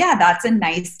like, yeah, that's a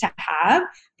nice to have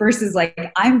versus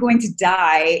like, I'm going to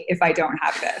die if I don't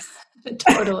have this.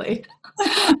 Totally.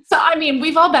 So, I mean,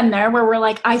 we've all been there where we're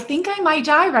like, I think I might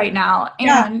die right now.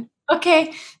 And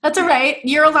okay, that's all right.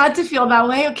 You're allowed to feel that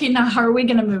way. Okay, now how are we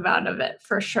going to move out of it?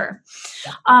 For sure.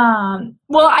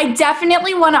 Well, I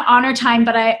definitely want to honor time,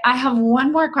 but I have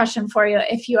one more question for you.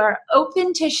 If you are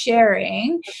open to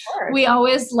sharing, we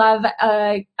always love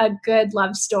a good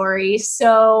love story.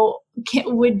 So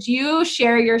would you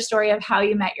share your story of how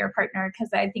you met your partner?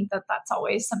 Because I think that's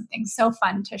always something so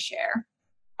fun to share.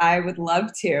 I would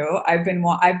love to. I've been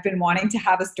wanting to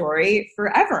have a story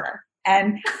forever.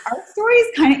 And our story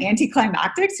is kind of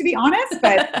anticlimactic, to be honest,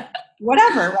 but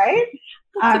whatever, right?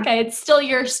 Okay, it's still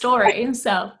your story.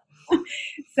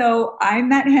 So I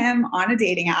met him on a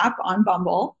dating app on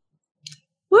Bumble.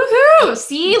 Woohoo!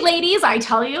 See, ladies, I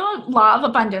tell you, law of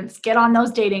abundance. Get on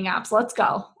those dating apps. Let's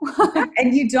go.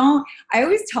 And I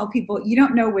always tell people, you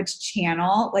don't know which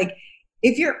channel. Like,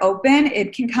 if you're open,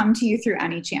 it can come to you through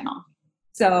any channel.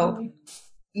 So,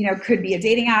 could be a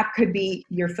dating app, could be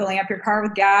you're filling up your car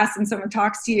with gas and someone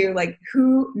talks to you, like,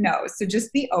 who knows? So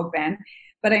just be open.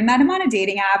 But I met him on a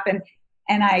dating app, and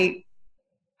I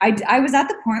was at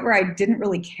the point where I didn't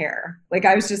really care. Like,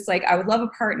 I was just like, I would love a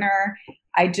partner.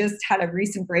 I just had a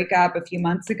recent breakup a few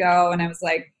months ago, and I was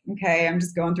like, okay, I'm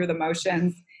just going through the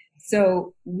motions.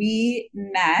 So we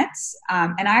met,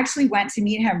 and I actually went to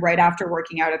meet him right after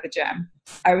working out at the gym.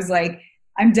 I was like,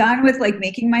 I'm done with like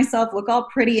making myself look all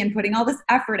pretty and putting all this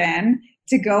effort in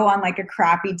to go on like a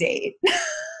crappy date.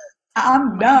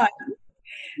 I'm done.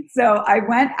 So I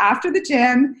went after the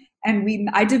gym, and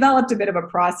I developed a bit of a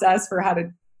process for how to,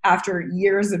 after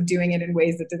years of doing it in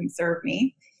ways that didn't serve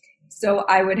me. So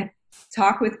I would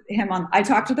talk with him I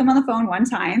talked with him on the phone one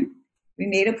time. We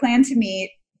made a plan to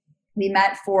meet. We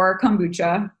met for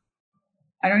kombucha.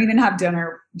 I don't even have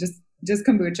dinner, just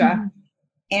kombucha. Mm-hmm.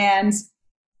 And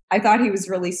I thought he was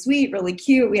really sweet, really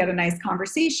cute. We had a nice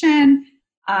conversation.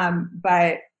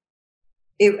 But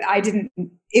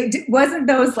it wasn't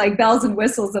those like bells and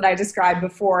whistles that I described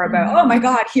before about, mm-hmm. oh my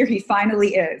God, here he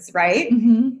finally is, right?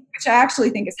 Mm-hmm. Which I actually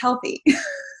think is healthy.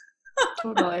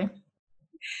 Totally.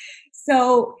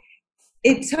 So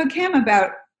it took him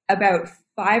about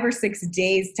 5 or 6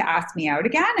 days to ask me out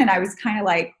again. And I was kind of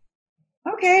like,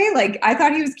 okay, like I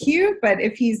thought he was cute, but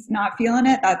if he's not feeling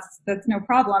it, that's no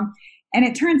problem. And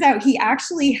it turns out he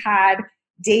actually had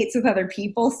dates with other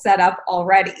people set up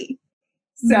already.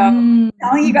 So I'm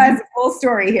telling you guys the full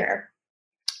story here.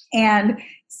 And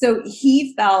so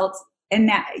he felt, and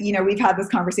that, we've had this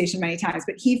conversation many times,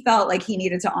 but he felt like he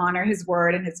needed to honor his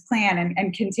word and his plan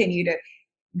and continue to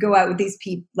go out with these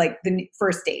people, like the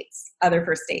other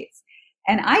first dates.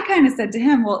 And I kind of said to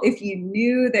him, well, if you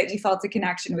knew that you felt a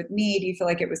connection with me, do you feel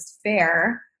like it was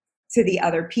fair to the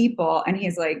other people? And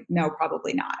he's like, no,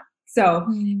 probably not. So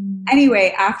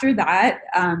anyway, after that,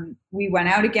 we went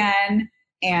out again,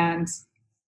 and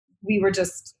we were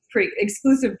just pretty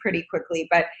exclusive pretty quickly.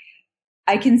 But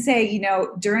I can say,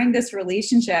 during this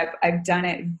relationship, I've done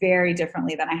it very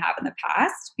differently than I have in the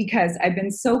past, because I've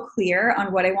been so clear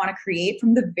on what I want to create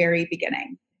from the very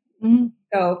beginning. Mm-hmm.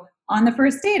 So on the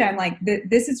first date, I'm like,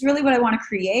 this is really what I want to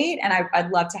create. And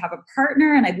I'd love to have a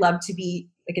partner, and I'd love to be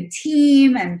like a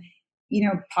team, and,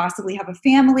 possibly have a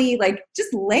family. Like,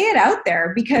 just lay it out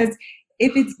there, because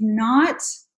if it's not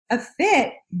a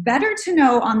fit, better to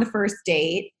know on the first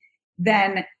date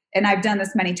than, and I've done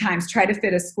this many times, try to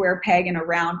fit a square peg in a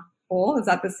round hole. Is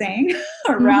that the saying?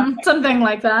 Something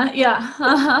like that. Yeah.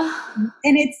 Uh-huh.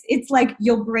 And it's like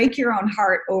you'll break your own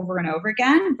heart over and over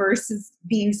again versus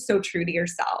being so true to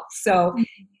yourself. So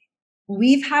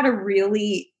we've had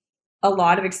a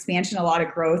lot of expansion, a lot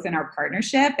of growth in our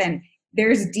partnership, and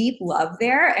there's deep love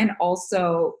there. And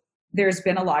also there's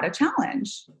been a lot of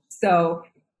challenge. So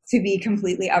to be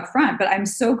completely upfront, but I'm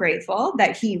so grateful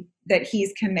that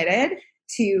he's committed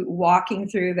to walking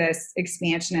through this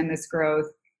expansion and this growth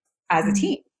as a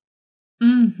team.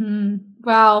 Mm-hmm.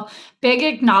 Wow. Big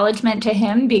acknowledgement to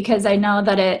him, because I know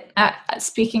that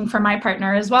speaking for my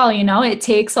partner as well, it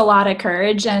takes a lot of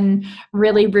courage and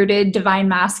really rooted divine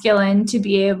masculine to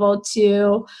be able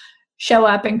to show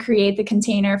up and create the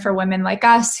container for women like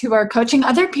us who are coaching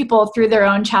other people through their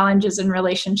own challenges and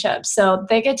relationships. So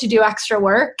they get to do extra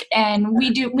work, and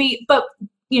but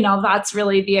that's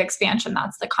really the expansion.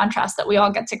 That's the contrast that we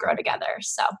all get to grow together.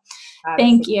 So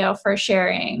Thank you for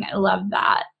sharing. I love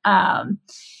that. And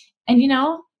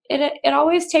it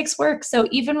always takes work. So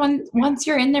even once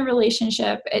you're in the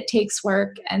relationship, it takes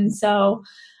work. And so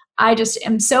I just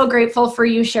am so grateful for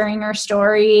you sharing your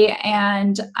story.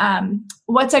 And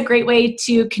what's a great way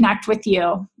to connect with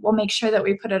you? We'll make sure that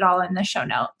we put it all in the show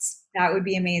notes. That would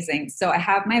be amazing. So I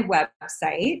have my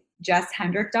website,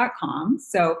 jesshendrick.com.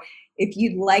 So if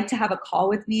you'd like to have a call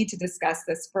with me to discuss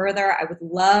this further, I would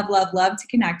love, love, love to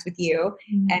connect with you.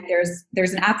 Mm-hmm. And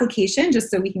there's an application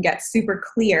just so we can get super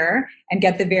clear and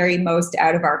get the very most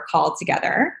out of our call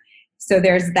together. So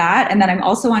there's that. And then I'm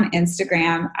also on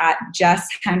Instagram at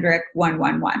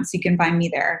jesshendrick111. So you can find me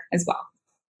there as well.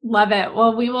 Love it.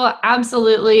 Well, we will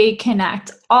absolutely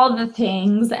connect all the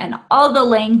things and all the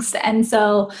links. And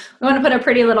so we want to put a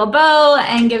pretty little bow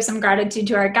and give some gratitude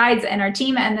to our guides and our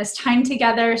team and this time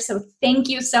together. So thank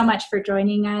you so much for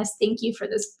joining us. Thank you for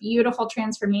this beautiful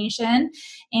transformation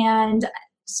and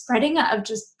spreading of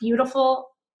just beautiful,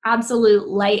 absolute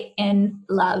light and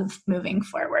love moving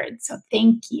forward. So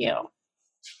thank you.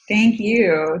 Thank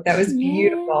you. That was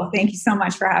beautiful. Thank you so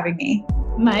much for having me.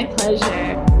 My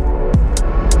pleasure.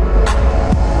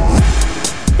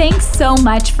 Thanks so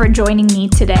much for joining me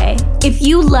today. If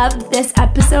you loved this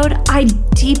episode, I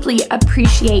deeply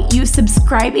appreciate you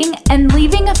subscribing and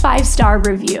leaving a 5-star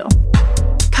review.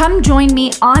 Come join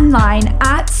me online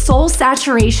at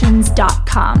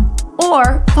soulsaturations.com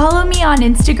or follow me on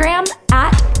Instagram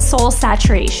at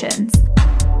soulsaturations.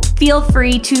 Feel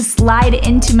free to slide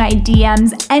into my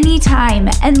DMs anytime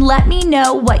and let me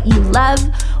know what you love,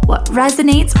 what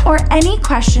resonates, or any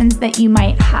questions that you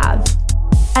might have.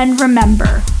 And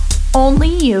remember, only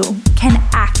you can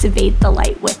activate the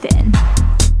light within.